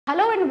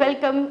Hello and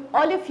welcome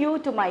all of you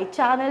to my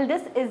channel.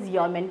 This is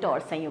your mentor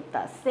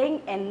SANYUKTA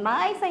Singh in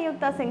my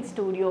SANYUKTA Singh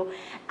studio,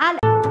 and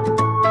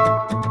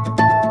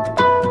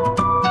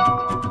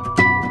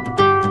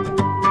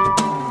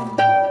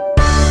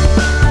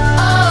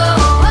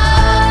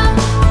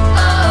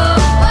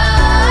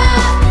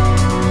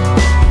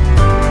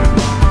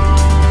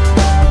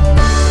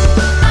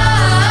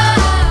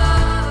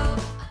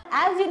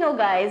as you know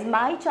guys,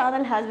 my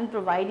channel has been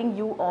providing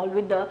you all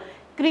with the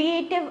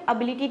creative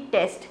ability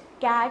test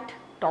CAT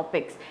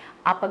topics.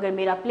 आप अगर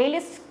मेरा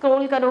playlist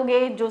scroll करोगे,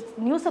 जो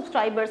new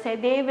subscribers हैं,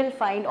 they will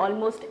find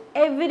almost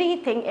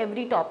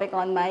every topic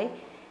on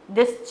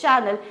this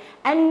channel.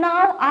 And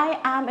now I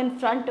am in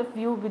front of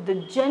you with the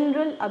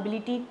general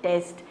ability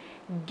test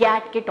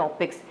GAT के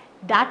topics,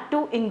 that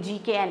too in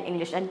GK and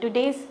English. And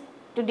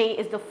today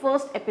is the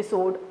first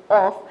episode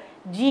of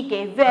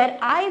GK, where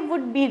I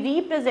would be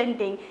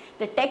representing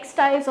the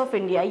textiles of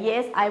India.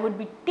 Yes, I would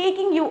be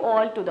taking you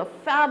all to the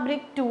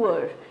fabric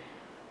tour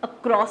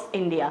across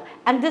India,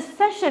 and this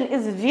session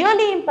is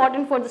really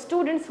important for the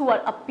students who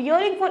are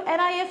appearing for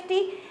NIFT,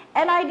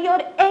 NID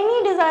or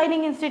any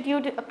designing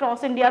institute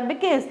across India,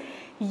 because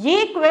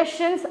ये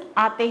questions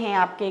आते हैं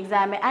आपके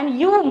exam में, and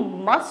you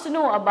must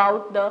know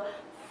about the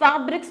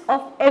fabrics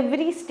of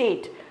every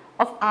state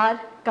of our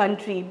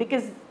country,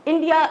 because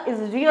India is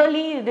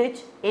really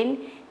rich in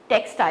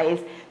textiles.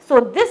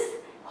 So this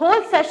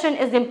whole session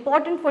is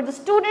important for the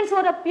students who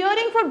are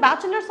appearing for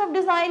Bachelors of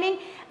Designing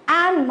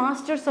and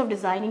Masters of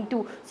Designing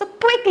too. So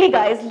quickly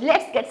guys,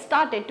 let's get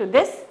started to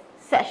this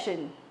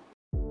session.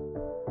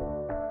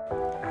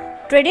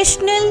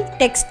 Traditional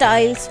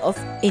textiles of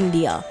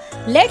India.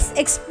 Let's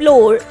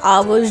explore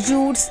our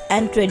roots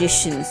and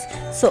traditions.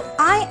 So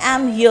I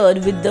am here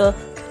with the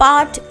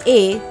part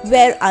A,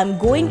 where I'm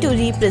going to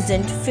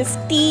represent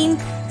 15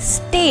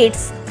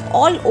 states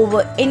all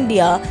over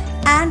India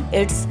and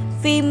its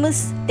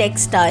famous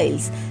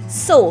textiles.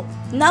 So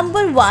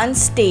number 1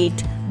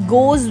 state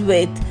goes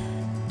with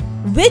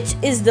which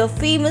is the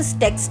famous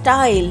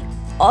textile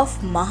of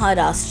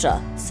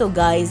Maharashtra. So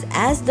guys,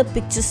 as the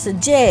picture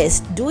suggests,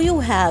 do you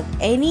have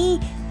any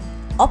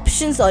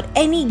options or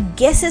any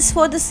guesses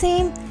for the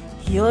same?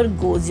 Here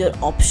goes your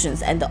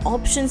options, and the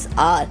options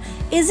are: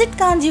 is it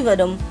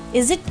Kanjivaram,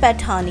 is it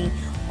Paithani,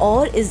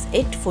 or is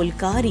it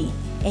Fulkari?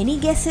 Any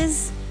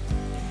guesses?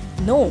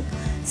 No.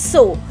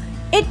 So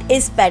it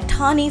is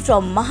Paithani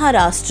from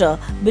Maharashtra,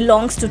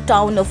 belongs to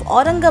town of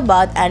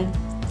Aurangabad and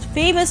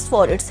famous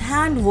for its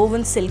hand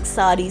woven silk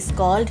saris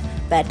called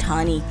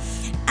Paithani.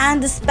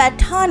 And this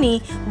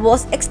Paithani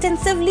was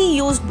extensively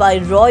used by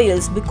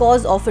royals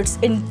because of its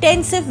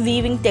intensive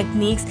weaving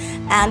techniques,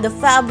 and the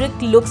fabric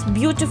looks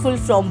beautiful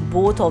from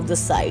both of the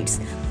sides.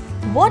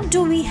 What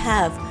do we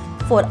have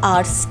for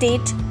our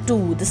state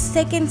 2, the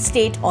second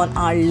state on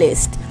our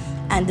list?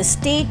 And the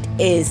state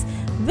is,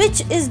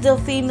 which is the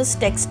famous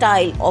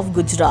textile of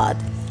Gujarat?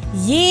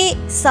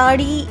 ये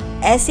साड़ी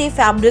ऐसे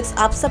fabrics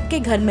आप सबके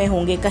घर में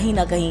होंगे कहीं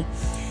ना कहीं.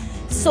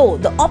 So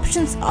the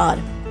options are: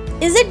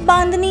 is it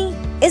bandhani,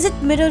 is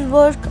it mirror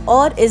work,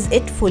 or is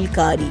it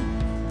fulkari?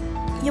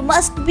 You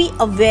must be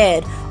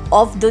aware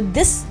of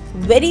this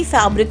very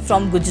fabric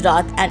from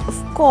Gujarat, and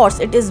of course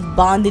it is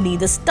bandhani.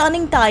 The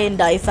stunning tie and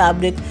dye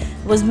fabric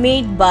was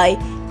made by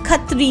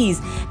Khatris,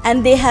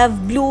 and they have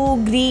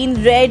blue,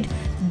 green, red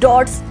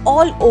dots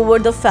all over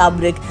the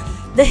fabric.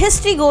 The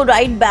history go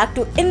right back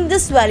to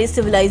Indus Valley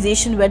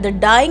civilization, where the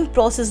dyeing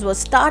process was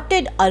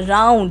started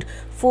around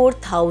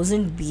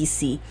 4000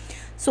 BC.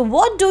 So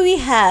what do we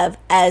have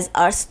as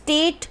our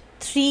state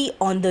 3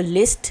 on the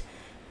list?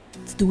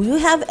 Do you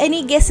have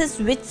any guesses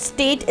which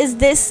state is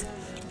this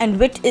and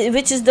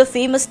which is the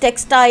famous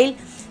textile?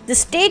 The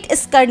state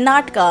is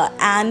Karnataka,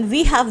 and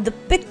we have the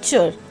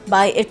picture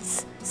by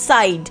its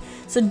side.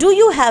 So do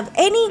you have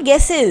any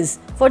guesses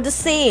for the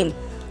same?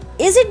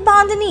 Is it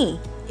bandhani?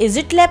 Is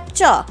it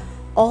lepcha?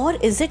 Or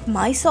is it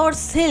Mysore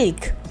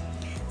silk?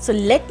 So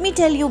let me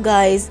tell you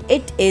guys,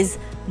 it is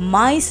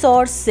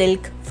Mysore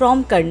silk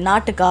from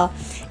Karnataka.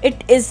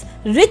 It is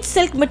rich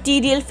silk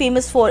material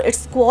famous for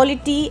its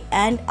quality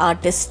and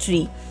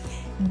artistry.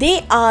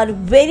 They are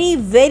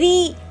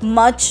very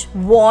much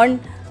worn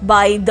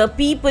by the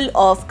people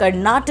of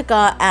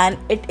Karnataka, and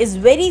it is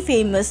very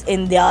famous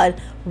in their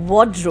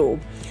wardrobe.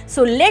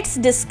 So let's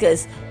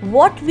discuss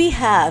what we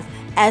have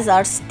as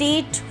our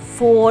state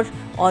 4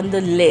 on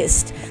the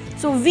list.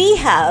 So we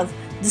have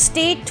the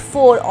state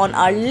 4 on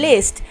our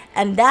list,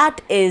 and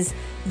that is,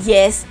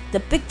 yes,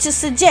 the picture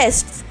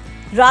suggests,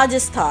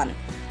 Rajasthan.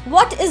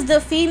 What is the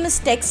famous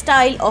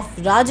textile of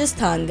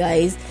Rajasthan,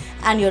 guys?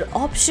 And your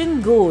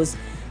option goes: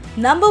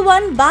 number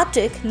 1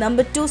 batik,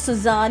 number 2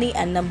 Suzani,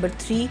 and number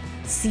 3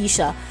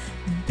 Sisha.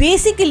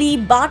 Basically,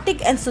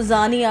 batik and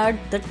Suzani are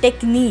the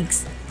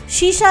techniques.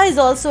 Shisha is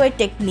also a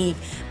technique,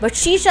 but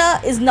Shisha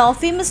is now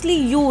famously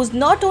used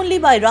not only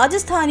by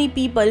Rajasthani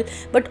people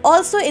but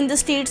also in the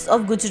states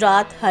of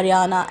Gujarat,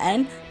 Haryana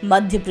and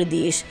Madhya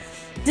Pradesh.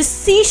 This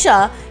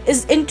Sisha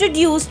is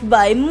introduced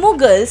by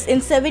Mughals in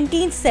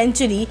 17th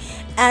century,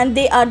 and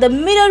they are the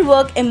mirror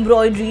work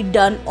embroidery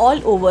done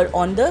all over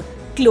on the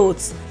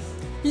clothes.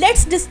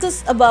 let's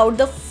discuss about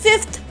the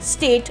fifth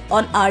state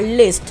on our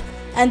list.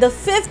 And the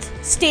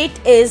fifth state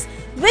is,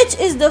 which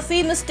is the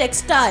famous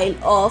textile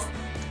of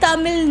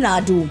Tamil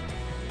Nadu?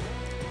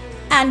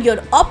 And your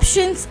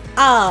options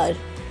are,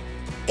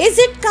 is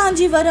it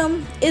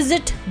Kanjivaram, is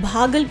it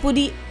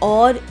Bhagalpuri,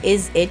 or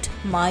is it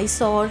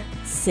Mysore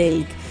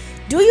silk?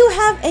 Do you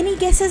have any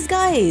guesses,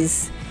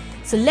 guys?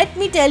 So let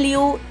me tell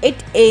you,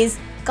 it is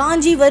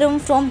Kanjivaram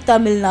from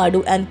Tamil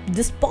Nadu, and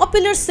this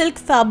popular silk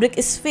fabric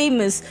is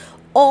famous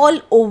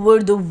all over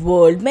the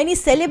world. Many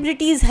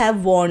celebrities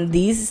have worn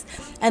these,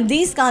 and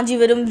these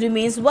Kanjivaram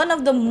remains one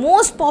of the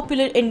most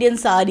popular Indian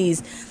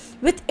sarees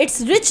with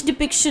its rich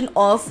depiction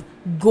of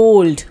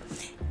gold.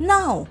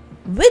 Now,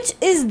 which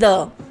is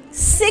the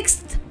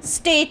sixth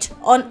state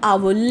on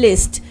our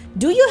list?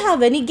 Do you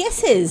have any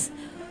guesses?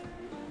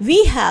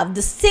 We have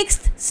the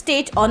sixth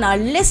state on our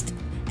list,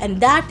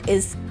 and that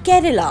is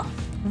Kerala.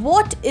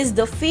 What is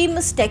the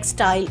famous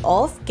textile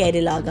of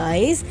Kerala,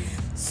 guys?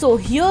 So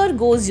here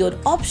goes your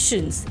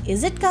options.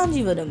 Is it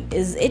Kanjivaram?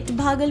 Is it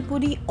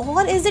Bhagalpuri?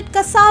 Or is it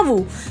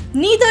Kasavu?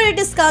 Neither it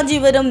is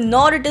Kanjivaram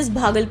nor it is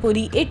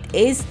Bhagalpuri. It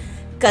is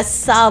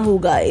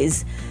Kasavu,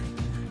 guys.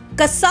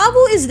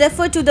 Kasavu is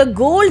referred to the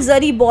gold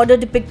zari border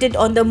depicted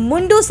on the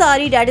Mundu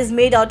sari that is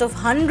made out of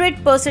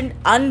 100%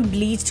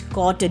 unbleached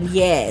cotton.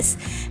 Yes.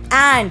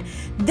 And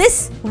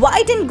this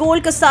white and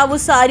gold Kasavu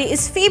sari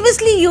is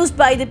famously used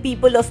by the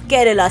people of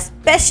Kerala,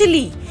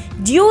 especially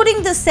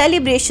during the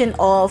celebration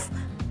of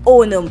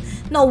Onam.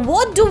 Now,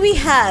 what do we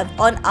have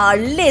on our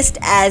list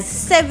as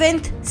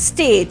seventh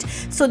state?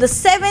 So the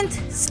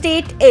seventh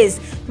state is,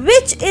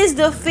 which is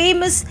the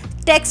famous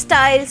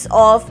textiles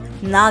of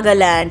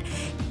Nagaland?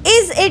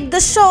 Is it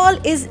the shawl,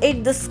 is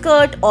it the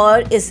skirt, or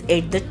is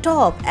it the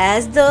top?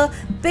 As the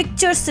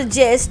picture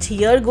suggests,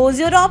 here goes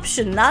your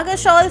option: Naga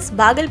shawls,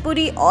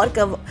 Bhagalpuri, or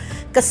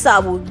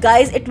Kasavu.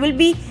 Guys, it will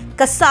be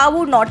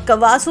Kasavu, not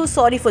Kavasu.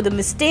 Sorry for the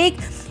mistake.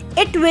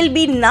 It will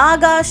be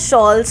Naga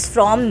shawls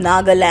from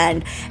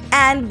Nagaland,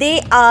 and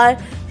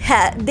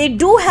they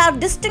do have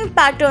distinct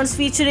patterns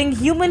featuring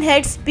human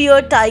head,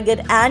 spear,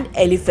 tiger, and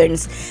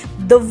elephants.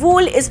 The wool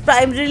is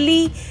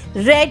primarily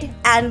red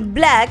and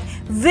black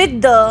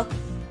with the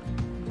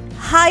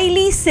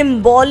highly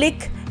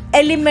symbolic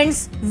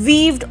elements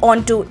weaved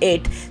onto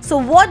it. So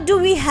what do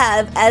we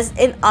have as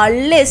in our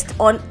list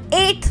on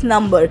 8th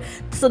number?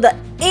 So the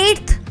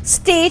 8th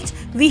state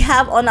we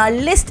have on our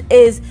list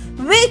is,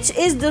 which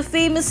is the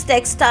famous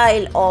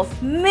textile of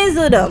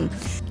Mizoram?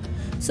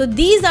 So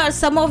these are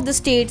some of the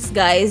states,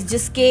 guys,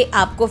 जिसके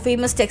आपको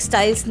famous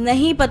textiles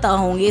नहीं पता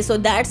होंगे. So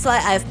that's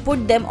why I've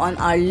put them on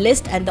our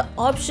list, and the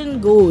option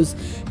goes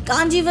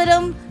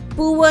Kanjivaram,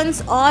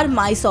 Puvans, or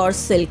Mysore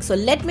silk. So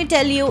let me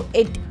tell you,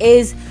 it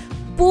is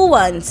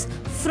Puvans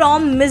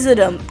from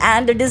Mizoram,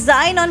 and the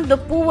design on the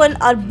Puvan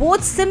are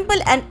both simple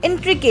and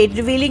intricate,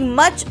 revealing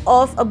much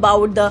of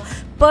about the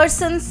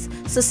person's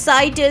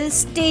societal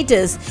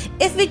status.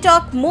 If we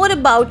talk more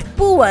about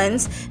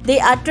Puvans, they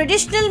are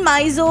traditional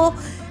Mizo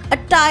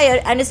attire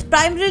and is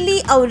primarily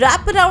a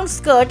wraparound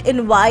skirt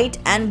in white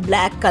and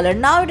black color.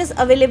 Now it is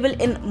available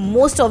in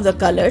most of the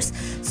colors.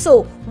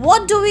 So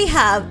what do we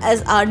have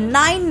as our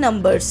 9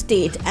 number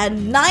state?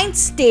 And 9th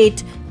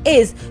state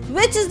is,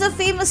 which is the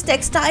famous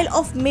textile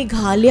of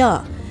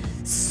Meghalaya?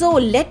 So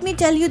let me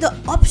tell you the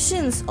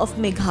options of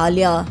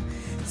Meghalaya.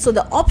 So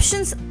the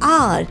options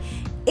are,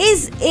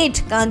 is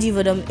it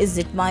Kanjivaram, is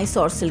it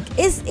Mysore silk,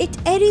 is it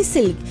Eri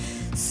silk?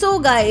 So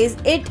guys,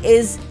 it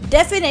is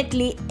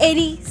definitely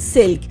Eri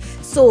silk.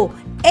 So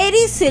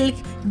Eri silk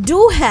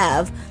do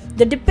have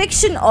the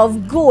depiction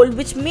of gold,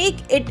 which make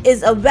it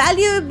is a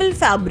valuable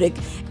fabric.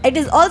 It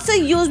is also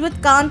used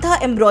with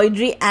kantha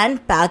embroidery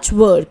and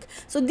patchwork.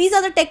 So these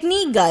are the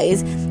technique,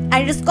 guys, and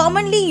it is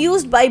commonly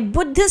used by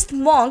Buddhist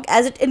monk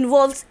as it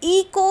involves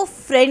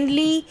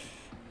eco-friendly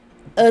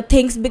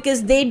things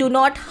because they do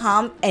not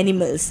harm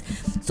animals.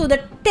 So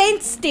the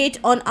 10th state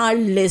on our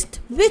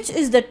list, which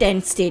is the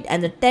 10th state?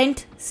 And the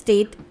 10th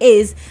state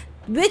is,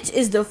 which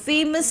is the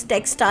famous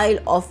textile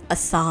of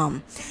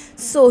Assam?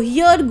 So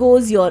here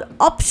goes your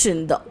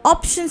option. The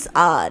options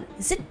are,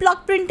 is it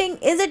block printing,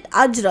 is it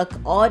ajrak,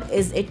 or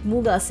is it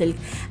muga silk?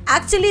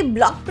 Actually,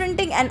 block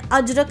printing and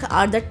ajrak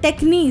are the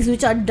techniques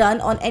which are done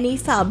on any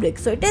fabric.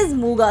 So it is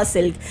muga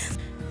silk.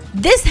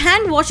 This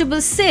hand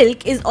washable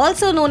silk is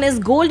also known as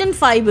golden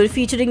fiber,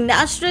 featuring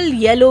natural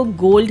yellow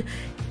gold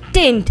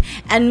tint.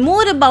 And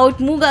more about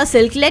Muga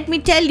silk, let me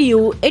tell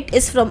you, it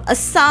is from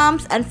Assam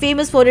and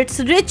famous for its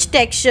rich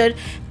texture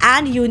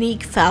and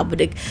unique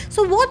fabric.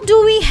 So what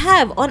do we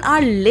have on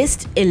our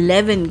list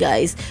 11,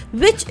 guys?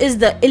 Which is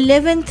the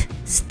 11th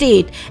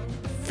state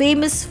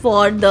famous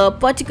for the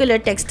particular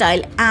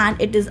textile?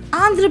 And it is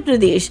Andhra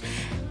Pradesh.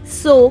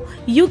 So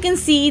you can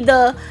see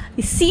the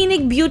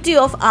scenic beauty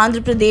of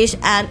Andhra Pradesh,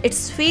 and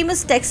its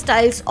famous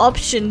textiles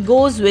option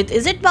goes with,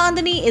 is it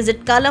Bandhani, is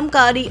it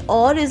Kalamkari,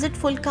 or is it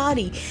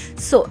Fulkari?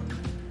 So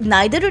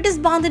neither it is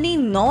Bandhani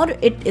nor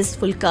it is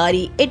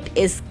Fulkari, it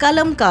is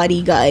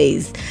Kalamkari,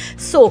 guys.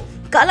 So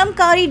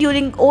kalamkari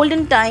during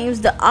olden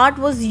times, the art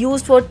was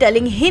used for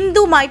telling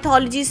Hindu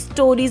mythology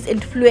stories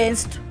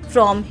influenced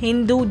from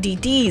Hindu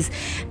deities,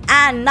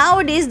 and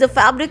nowadays the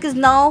fabric is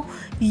now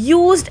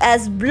used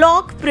as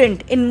block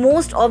print in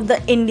most of the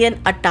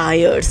Indian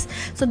attires.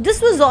 So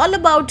this was all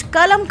about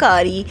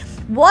kalamkari.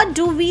 What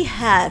do we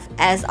have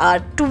as our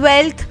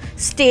 12th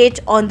state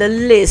on the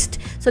list?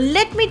 So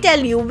let me tell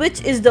you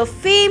which is the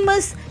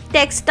famous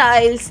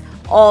textiles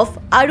of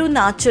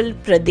Arunachal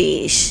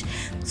Pradesh.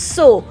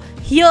 So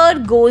here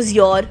goes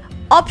your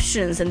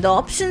options, and the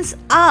options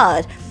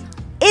are: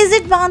 is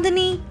it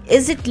Bandhani,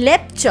 is it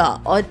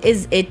Lepcha, or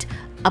is it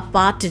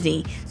Apatani?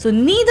 So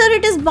neither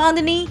it is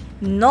Bandhani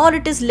nor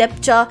it is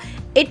Lepcha,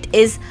 it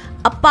is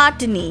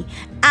Apatani.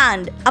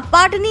 And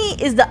Apatani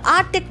is the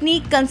art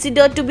technique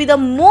considered to be the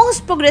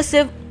most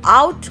progressive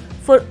out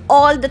for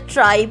all the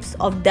tribes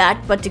of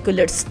that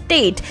particular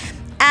state.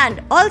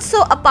 And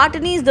also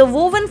Apatani is the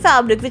woven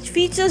fabric which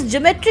features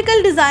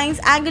geometrical designs,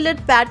 angular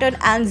pattern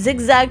and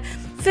zigzag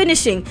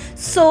finishing.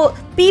 So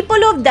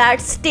people of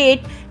that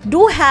state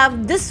do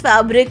have this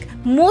fabric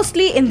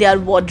mostly in their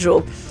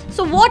wardrobe.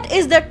 So what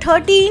is the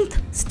 13th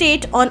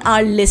state on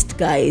our list,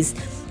 guys?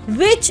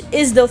 Which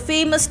is the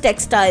famous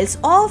textiles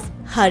of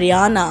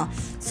Haryana?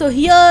 So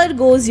here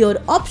goes your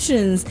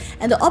options,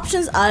 and the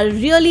options are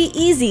really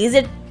easy. Is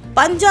it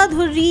Panja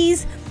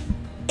Dhurris,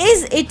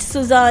 is it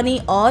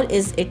Suzani, or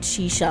is it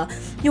Shisha?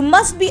 You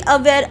must be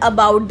aware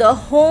about the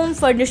home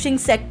furnishing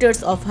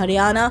sectors of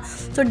Haryana.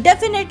 So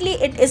definitely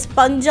it is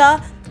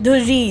Panja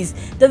Dhurris.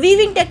 The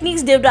weaving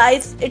techniques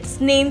derives its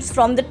names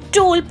from the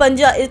tool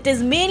panja. It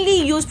is mainly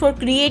used for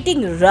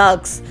creating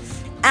rugs.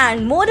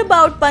 And more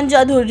about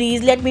Panja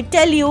Dhurris, let me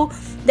tell you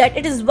that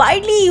it is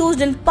widely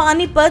used in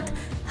Panipat,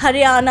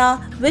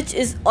 Haryana, which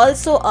is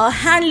also a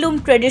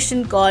handloom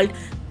tradition called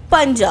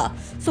Panja.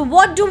 So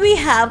what do we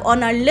have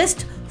on our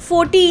list?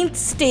 14th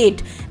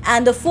state,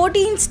 and the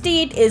 14th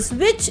state is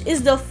which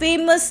is the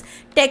famous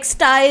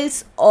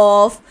textiles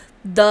of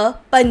the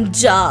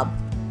Punjab.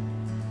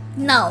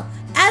 Now,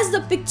 as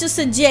the picture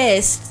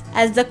suggests,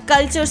 as the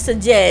culture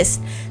suggests,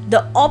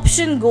 the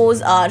option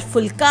goes are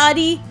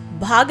Fulkari,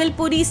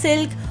 Bhagalpuri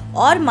silk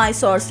or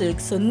Mysore silk.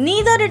 So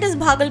neither it is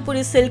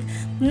Bhagalpuri silk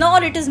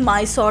nor it is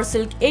Mysore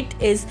silk, it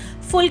is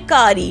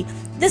Fulkari.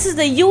 This is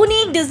the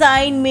unique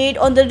design made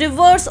on the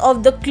reverse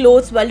of the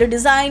clothes, while the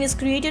design is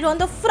created on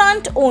the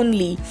front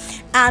only.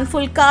 And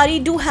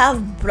Fulkari do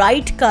have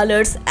bright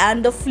colors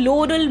and the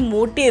floral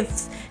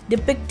motifs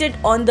depicted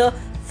on the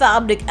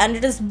fabric, and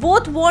it is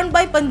both worn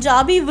by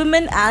Punjabi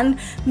women and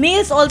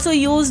males also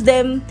use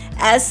them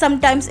as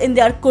sometimes in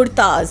their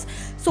kurtas.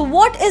 So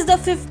what is the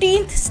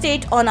 15th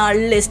state on our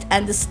list?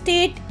 And the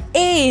state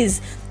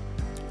is,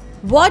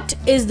 what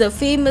is the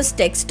famous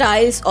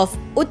textiles of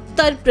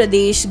Uttar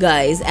Pradesh,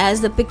 guys? As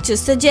the picture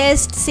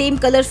suggests, same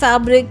color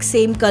fabric,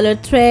 same color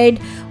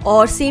thread,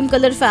 or same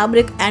color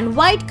fabric and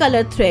white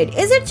color thread.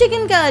 Is it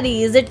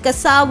chikankari? Is it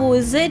kasavu?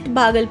 Is it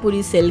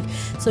Bhagalpuri silk?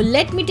 So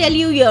let me tell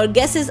you, your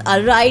guesses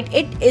are right.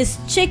 It is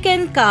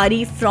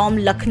chikankari from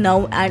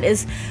Lucknow and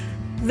is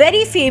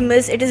very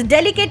famous. It is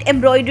delicate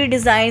embroidery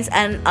designs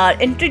and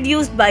are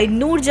introduced by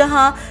Noor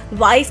Jahan,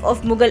 wife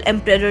of Mughal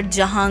Emperor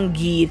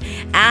Jahangir.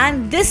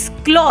 And this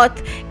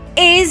cloth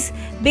is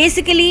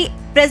basically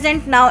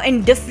present now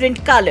in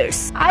different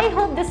colors. I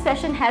hope this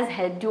session has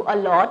helped you a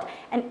lot,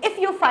 and if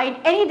you find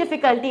any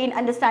difficulty in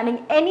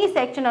understanding any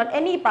section or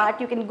any part,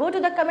 you can go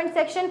to the comment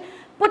section,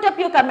 put up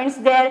your comments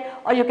there,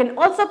 or you can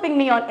also ping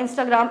me on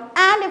Instagram.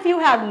 And if you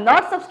have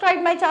not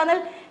subscribed my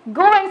channel,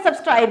 go and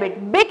subscribe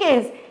it,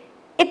 because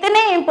इतने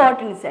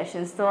important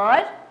sessions तो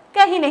और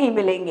कहीं नहीं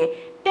मिलेंगे.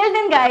 Till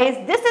then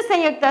guys, this is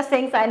Sanyukta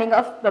Singh signing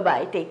off. Bye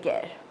bye. Take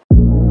care.